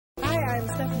I am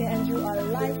Stephanie and you are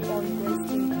live on Grace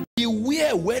TV.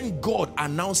 Beware when God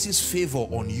announces favor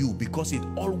on you, because it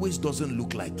always doesn't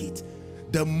look like it.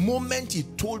 The moment he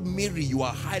told Mary you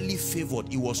are highly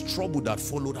favored, it was trouble that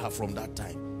followed her from that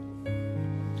time.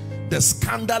 The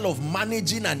scandal of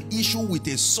managing an issue with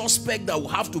a suspect that will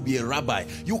have to be a rabbi.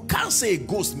 You can't say a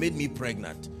ghost made me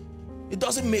pregnant. It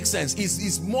doesn't make sense.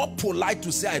 It's more polite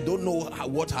to say I don't know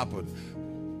what happened.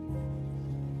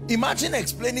 Imagine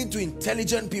explaining to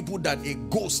intelligent people that a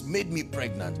ghost made me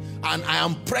pregnant and I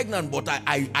am pregnant, but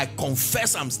I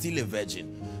confess I'm still a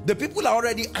virgin. The people are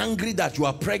already angry that you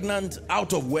are pregnant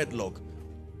out of wedlock.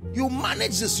 You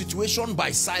manage the situation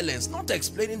by silence, not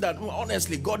explaining that,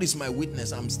 honestly, God is my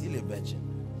witness, I'm still a virgin.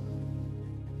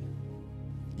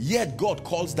 Yet God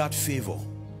calls that favor.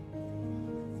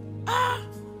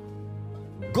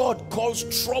 God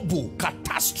calls trouble,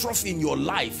 catastrophe in your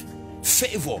life,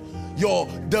 favor.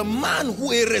 The man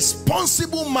who, a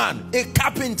responsible man, a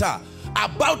carpenter,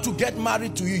 about to get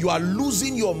married to you, you are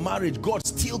losing your marriage, God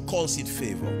still calls it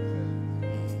favor.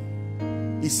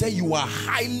 He said you are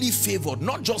highly favored,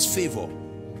 not just favor.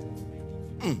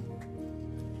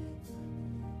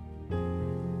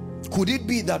 Could it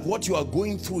be that what you are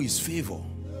going through is favor?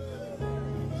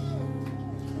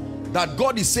 That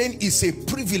God is saying is a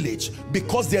privilege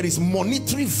because there is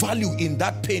monetary value in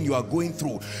that pain you are going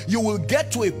through. You will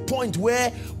get to a point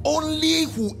where only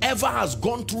whoever has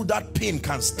gone through that pain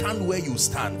can stand where you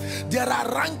stand. There are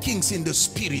rankings in the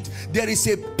spirit. There is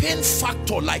a pain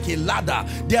factor like a ladder.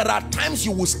 There are times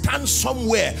you will stand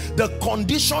somewhere. The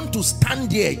condition to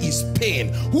stand there is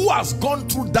pain. Who has gone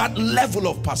through that level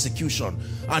of persecution?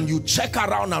 And you check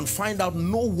around and find out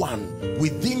no one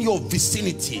within your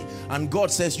vicinity. And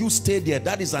God says, you stay there.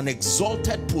 That is an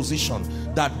exalted position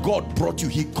that God brought you.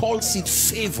 He calls it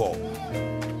favor.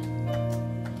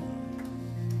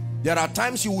 There are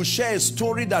times you will share a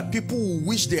story that people will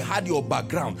wish they had your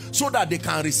background so that they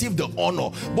can receive the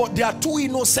honor. But they are too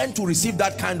innocent to receive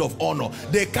that kind of honor.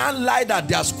 They can't lie that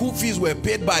their school fees were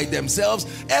paid by themselves.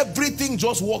 Everything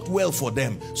just worked well for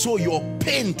them. So your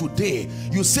pain today,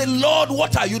 you say, Lord,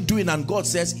 what are you doing? And God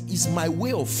says, it's my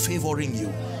way of favoring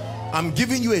you. I'm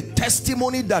giving you a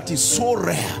testimony that is so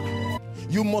rare.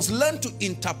 You must learn to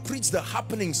interpret the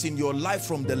happenings in your life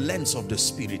from the lens of the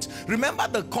spirit. Remember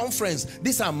the conference,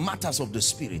 these are matters of the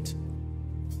spirit.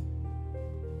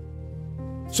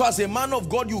 So as a man of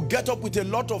God, you get up with a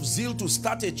lot of zeal to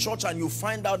start a church and you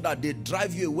find out that they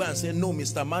drive you away and say, no,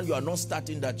 Mr. Man, you are not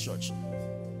starting that church.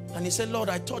 And he said, Lord,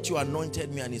 I thought you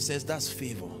anointed me. And he says, that's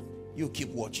favor. You keep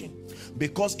watching.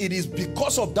 Because it is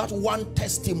because of that one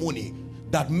testimony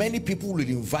that many people will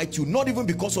invite you, not even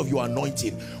because of your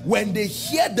anointing. When they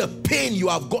hear the pain you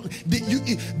have got,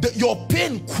 your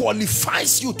pain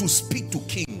qualifies you to speak to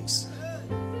kings.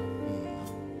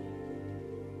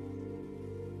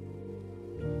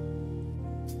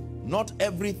 Not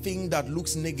everything that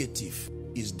looks negative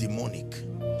is demonic.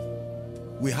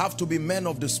 We have to be men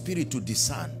of the spirit to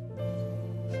discern.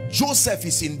 Joseph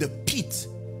is in the pit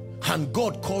and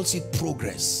God calls it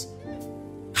progress.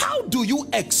 How do you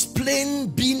explain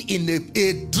being in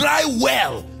a dry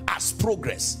well as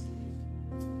progress?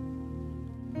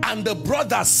 And the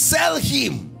brothers sell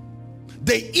him,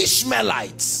 the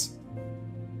Ishmaelites,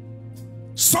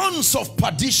 sons of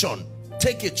perdition,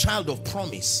 take a child of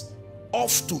promise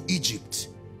off to Egypt.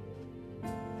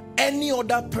 Any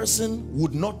other person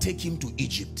would not take him to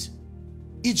Egypt.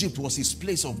 Egypt was his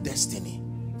place of destiny.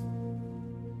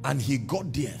 And he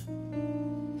got there.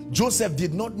 Joseph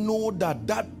did not know that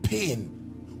that pain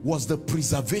was the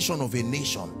preservation of a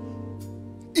nation.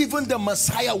 Even the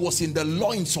Messiah was in the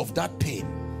loins of that pain.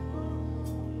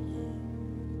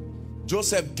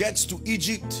 Joseph gets to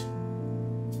Egypt,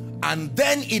 and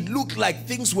then it looked like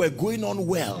things were going on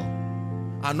well.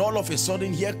 And all of a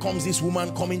sudden, here comes this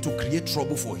woman coming to create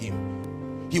trouble for him.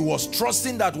 He was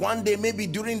trusting that one day, maybe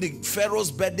during the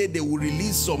Pharaoh's birthday, they will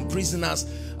release some prisoners.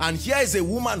 And here is a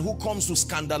woman who comes to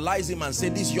scandalize him and say,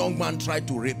 this young man tried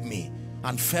to rape me.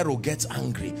 And Pharaoh gets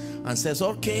angry and says,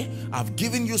 okay, I've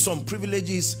given you some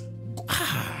privileges.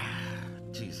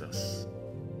 Jesus.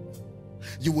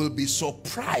 You will be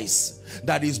surprised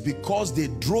that it's because they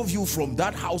drove you from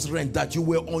that house rent that you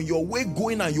were on your way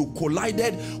going and you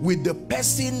collided with the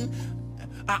person.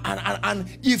 And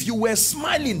if you were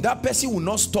smiling, that person will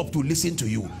not stop to listen to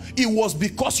you. It was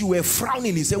because you were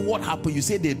frowning. He said, what happened? You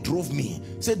said, they drove me.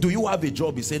 He said, do you have a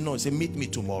job? He said, no. He said, meet me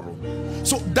tomorrow.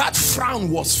 So that frown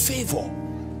was favor.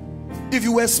 If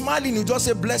you were smiling, you just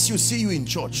say, bless you, see you in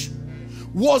church.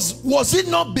 Was it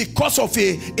not because of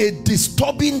a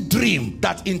disturbing dream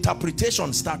that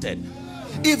interpretation started?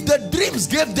 If the dreams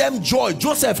gave them joy,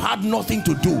 Joseph had nothing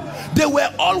to do. They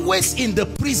were always in the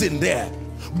prison there.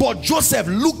 But Joseph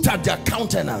looked at their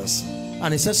countenance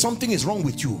and he said, something is wrong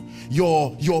with you.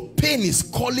 Your pain is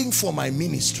calling for my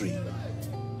ministry.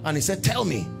 And he said, tell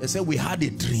me. He said, we had a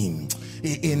dream,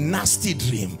 a nasty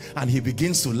dream. And he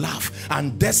begins to laugh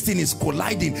and destiny is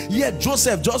colliding. Yet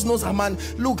Joseph just knows, man,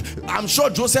 look, I'm sure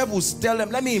Joseph will tell them,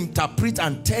 let me interpret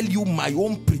and tell you my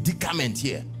own predicament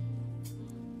here.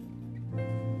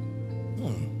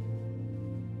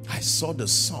 I saw the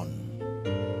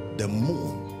sun, the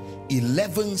moon,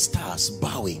 11 stars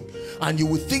bowing. And you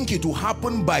would think it will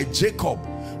happen by Jacob.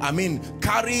 I mean,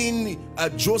 carrying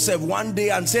Joseph one day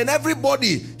and saying,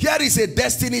 everybody, here is a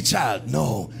destiny child.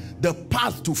 No, the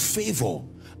path to favor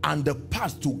and the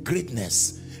path to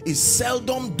greatness is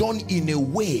seldom done in a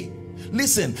way.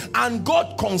 Listen, and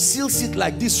God conceals it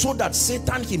like this so that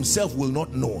Satan himself will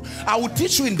not know. I will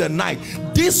teach you in the night.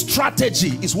 This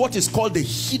strategy is what is called the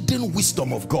hidden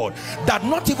wisdom of God, that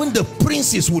not even the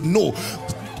princes would know.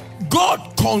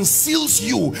 God conceals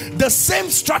you. The same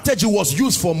strategy was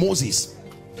used for Moses,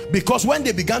 because when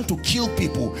they began to kill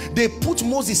people, they put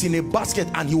Moses in a basket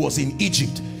and he was in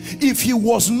Egypt. If he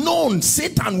was known,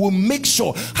 Satan will make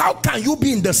sure. How can you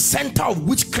be in the center of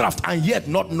witchcraft and yet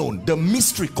not known? The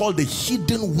mystery called the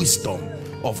hidden wisdom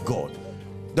of God.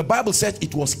 The Bible said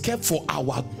it was kept for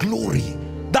our glory.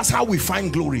 That's how we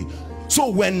find glory. So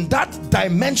when that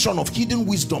dimension of hidden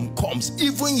wisdom comes,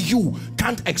 even you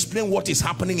can't explain what is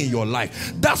happening in your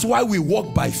life. That's why we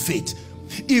walk by faith.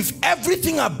 If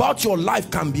everything about your life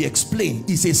can be explained,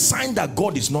 it's a sign that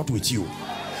God is not with you.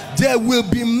 There will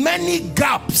be many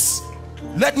gaps.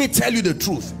 Let me tell you the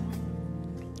truth.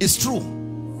 It's true.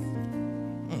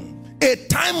 A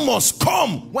time must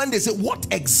come when they say, what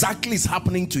exactly is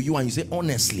happening to you? And you say,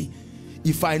 honestly,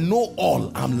 if I know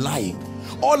all, I'm lying.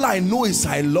 All I know is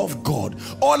I love God.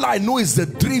 All I know is the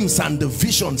dreams and the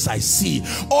visions I see.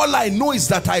 All I know is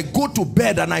that I go to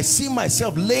bed and I see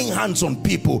myself laying hands on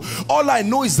people. All I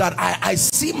know is that I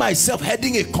see myself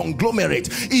heading a conglomerate.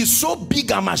 It's so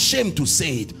big I'm ashamed to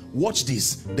say it. Watch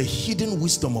this. The hidden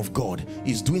wisdom of God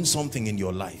is doing something in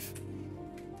your life.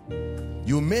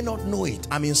 You may not know it.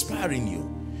 I'm inspiring you.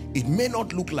 It may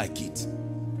not look like it,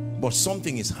 but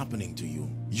something is happening to you.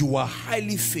 You are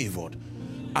highly favored,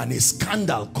 and a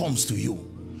scandal comes to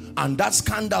you, and that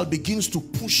scandal begins to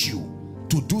push you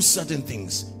to do certain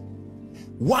things.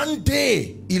 One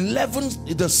day,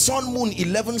 the sun, moon,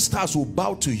 11 stars will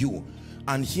bow to you,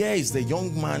 and here is the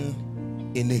young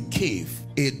man in a cave,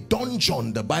 a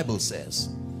dungeon, the Bible says.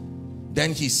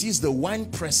 Then he sees the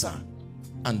wine presser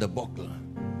and the buckler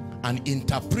and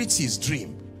interprets his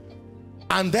dream,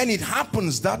 and then it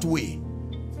happens that way.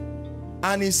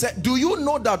 And he said, do you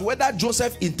know that whether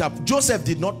Joseph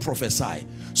did not prophesy,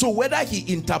 so whether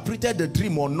he interpreted the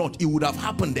dream or not, it would have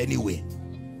happened anyway.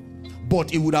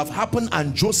 But it would have happened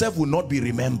and Joseph would not be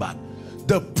remembered.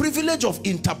 The privilege of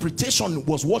interpretation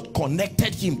was what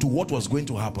connected him to what was going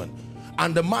to happen.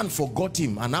 And the man forgot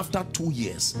him, and after 2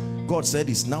 years, God said,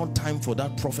 it's now time for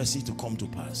that prophecy to come to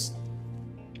pass.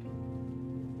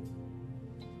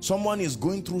 Someone is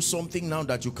going through something now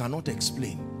that you cannot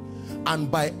explain.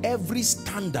 And by every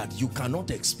standard, you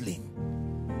cannot explain.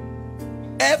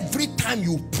 Every time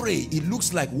you pray, it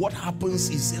looks like what happens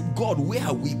is, God, where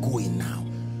are we going now?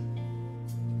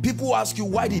 People ask you,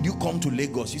 why did you come to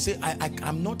Lagos? You say,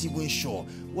 I'm not even sure.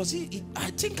 Was it?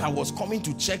 I think I was coming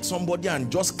to check somebody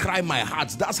and just cry my heart.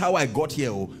 That's how I got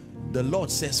here. Oh, the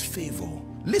Lord says favor.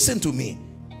 Listen to me.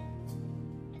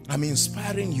 I'm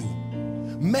inspiring you.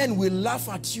 Men will laugh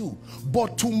at you,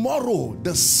 but tomorrow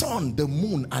the sun, the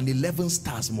moon, and 11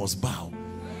 stars must bow.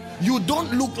 You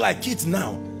don't look like it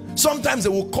now. Sometimes they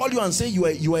will call you and say you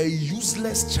are a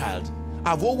useless child.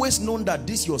 I've always known that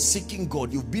this you're seeking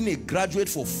God. You've been a graduate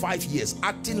for 5 years,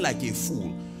 acting like a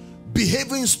fool,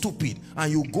 behaving stupid,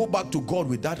 and you go back to God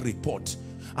with that report,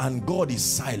 and God is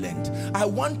silent. I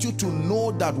want you to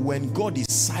know that when God is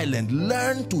silent,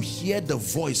 learn to hear the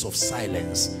voice of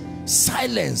silence.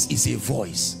 Silence is a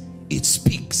voice. It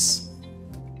speaks.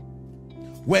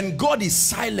 When God is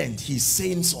silent, he's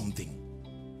saying something.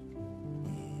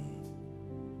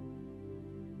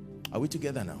 Are we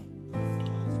together now?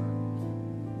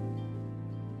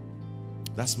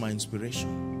 That's my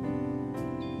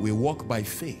inspiration. We walk by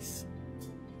faith.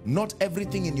 Not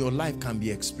everything in your life can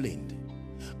be explained.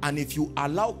 And if you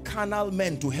allow carnal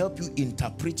men to help you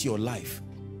interpret your life,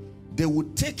 they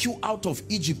would take you out of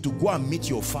Egypt to go and meet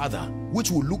your father, which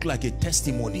would look like a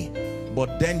testimony,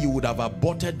 but then you would have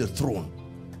aborted the throne.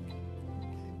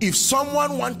 If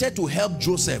someone wanted to help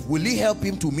Joseph, will he help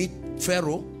him to meet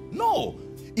Pharaoh? No.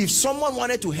 If someone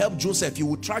wanted to help Joseph, he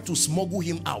would try to smuggle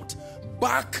him out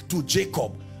back to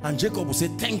Jacob, and Jacob will say,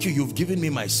 thank you, you've given me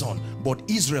my son, but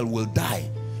Israel will die,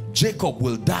 Jacob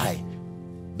will die,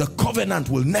 the covenant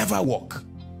will never work.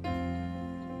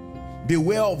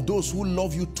 Beware of those who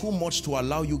love you too much to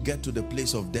allow you get to the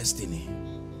place of destiny.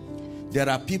 There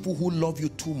are people who love you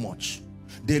too much.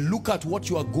 They look at what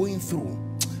you are going through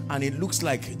and it looks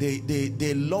like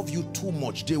they love you too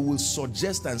much. They will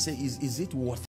suggest and say, is it worth